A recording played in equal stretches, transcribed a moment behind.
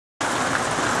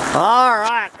All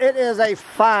right, it is a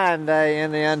fine day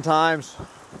in the end times.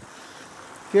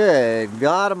 Good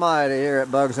God Almighty here at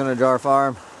Bugs in a Jar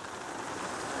Farm.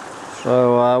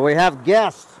 So we have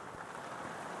guests.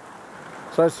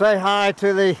 So say hi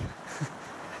to the,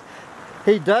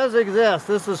 he does exist.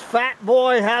 This is Fat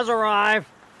Boy has arrived.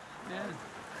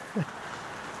 Yeah.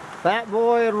 Fat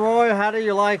Boy and Roy, how do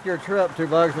you like your trip to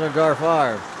Bugs in a Jar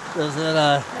Farm? Is it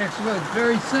Actually, it's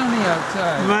very sunny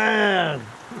outside. Man,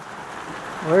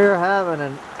 we're having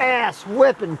an ass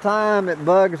whipping time at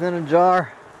Bugs in a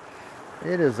Jar.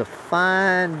 It is a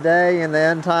fine day in the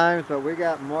end times, but we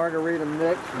got margarita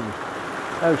mix and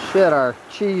oh shit, our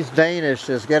cheese Danish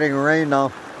is getting rained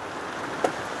on.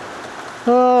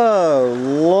 Oh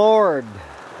Lord,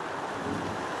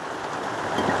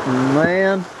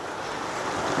 man,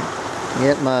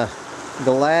 get my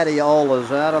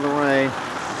gladiolas out of the rain.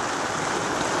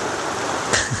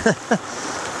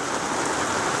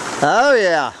 Oh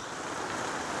yeah.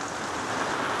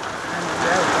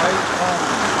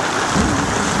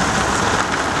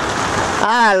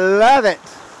 I love it.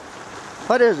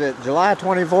 What is it? July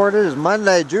 24th? It is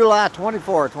Monday, July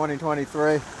 24th,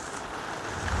 2023.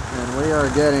 And we are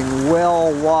getting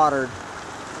well watered.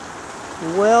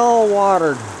 Well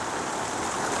watered.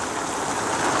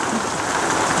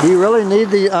 Do you really need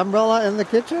the umbrella in the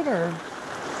kitchen, or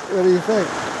what do you think?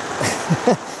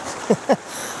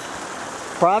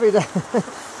 Probably does.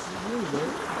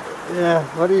 Yeah,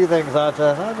 what do you think,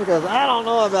 Sacha? Because I don't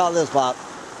know about this, Pop.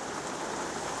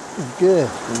 Good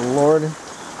Lord.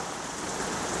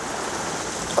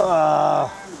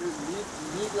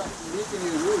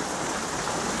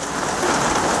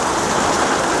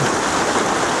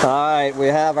 Alright, we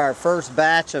have our first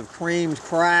batch of creamed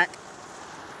crack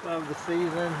of the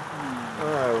season.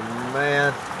 Oh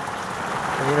man.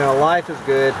 You know, life is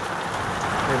good.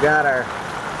 We got our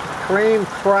cream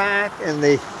crack and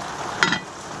the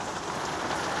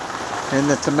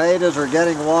tomatoes are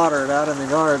getting watered out in the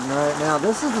garden right now.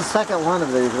 This is the second one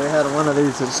of these. We had one of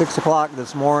these at 6 o'clock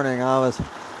this morning. I was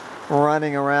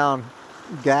running around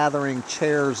gathering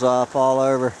chairs up all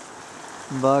over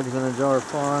Bugs in a Jar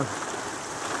Farm.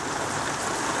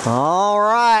 All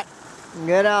right,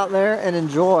 get out there and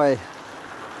enjoy.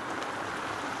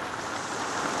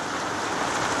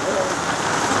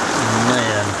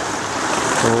 Man,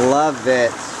 love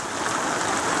it.